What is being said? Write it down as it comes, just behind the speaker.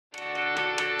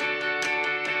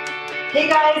Hey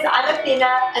guys, I'm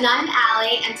Athena. And I'm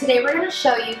Allie, and today we're going to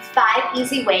show you 5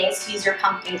 easy ways to use your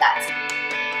pumpkin guts.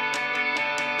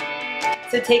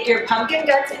 So take your pumpkin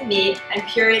guts and meat and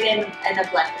puree them in a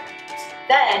blender.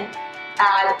 Then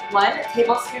add 1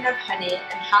 tablespoon of honey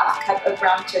and ½ cup of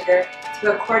brown sugar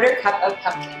to a ¼ cup of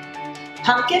pumpkin.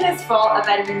 Pumpkin is full of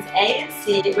vitamins A and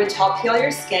C, which help heal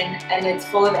your skin, and it's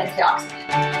full of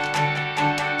antioxidants.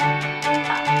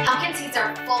 Pumpkin seeds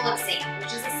are full of zinc,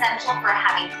 which is essential for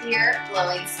having clear,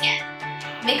 glowing skin.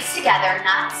 Mix together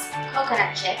nuts,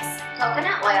 coconut chips,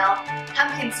 coconut oil,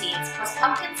 pumpkin seeds, plus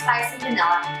pumpkin spice and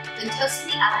vanilla, then toast in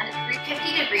the oven at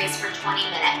 350 degrees for 20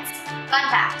 minutes. Fun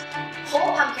fact,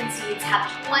 whole pumpkin seeds have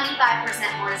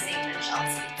 25% more zinc than shelled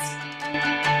seeds.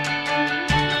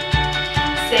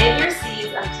 Save your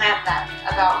seeds and plant them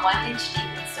about 1 inch deep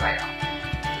in soil.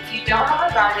 If you don't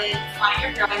have a garden, find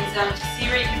your growing zone to see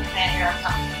where you can plant your own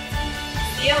pumpkins.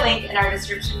 See a link in our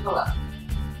description below.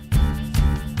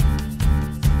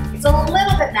 It's a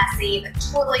little bit messy, but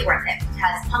totally worth it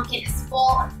because pumpkin is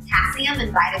full of potassium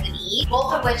and vitamin E,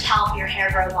 both of which help your hair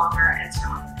grow longer and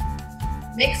stronger.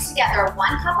 Mix together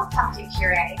 1 cup of pumpkin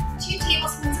puree, 2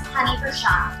 tablespoons of honey for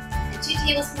shine, and 2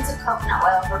 tablespoons of coconut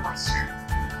oil for moisture.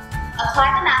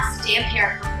 Apply the mask to damp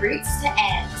hair from roots to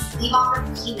ends. Leave on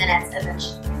for 15 minutes and then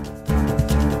shake.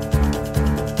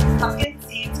 Pumpkin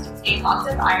seeds contain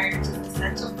lots of iron, which is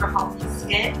essential for healthy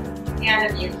skin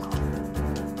and immune health.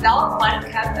 Melt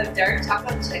 1 cup of dark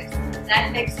chocolate chips,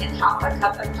 then mix in ½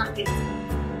 cup of pumpkin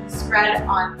seeds. Spread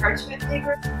on parchment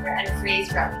paper and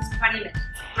freeze for at least 20 minutes.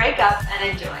 Break up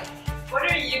and enjoy.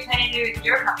 What are you planning to do with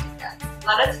your pumpkin guts?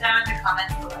 Let us know in the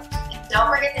comments below. Don't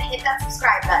forget to hit that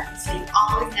subscribe button so you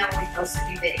always know when we post a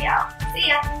new video. See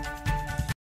ya!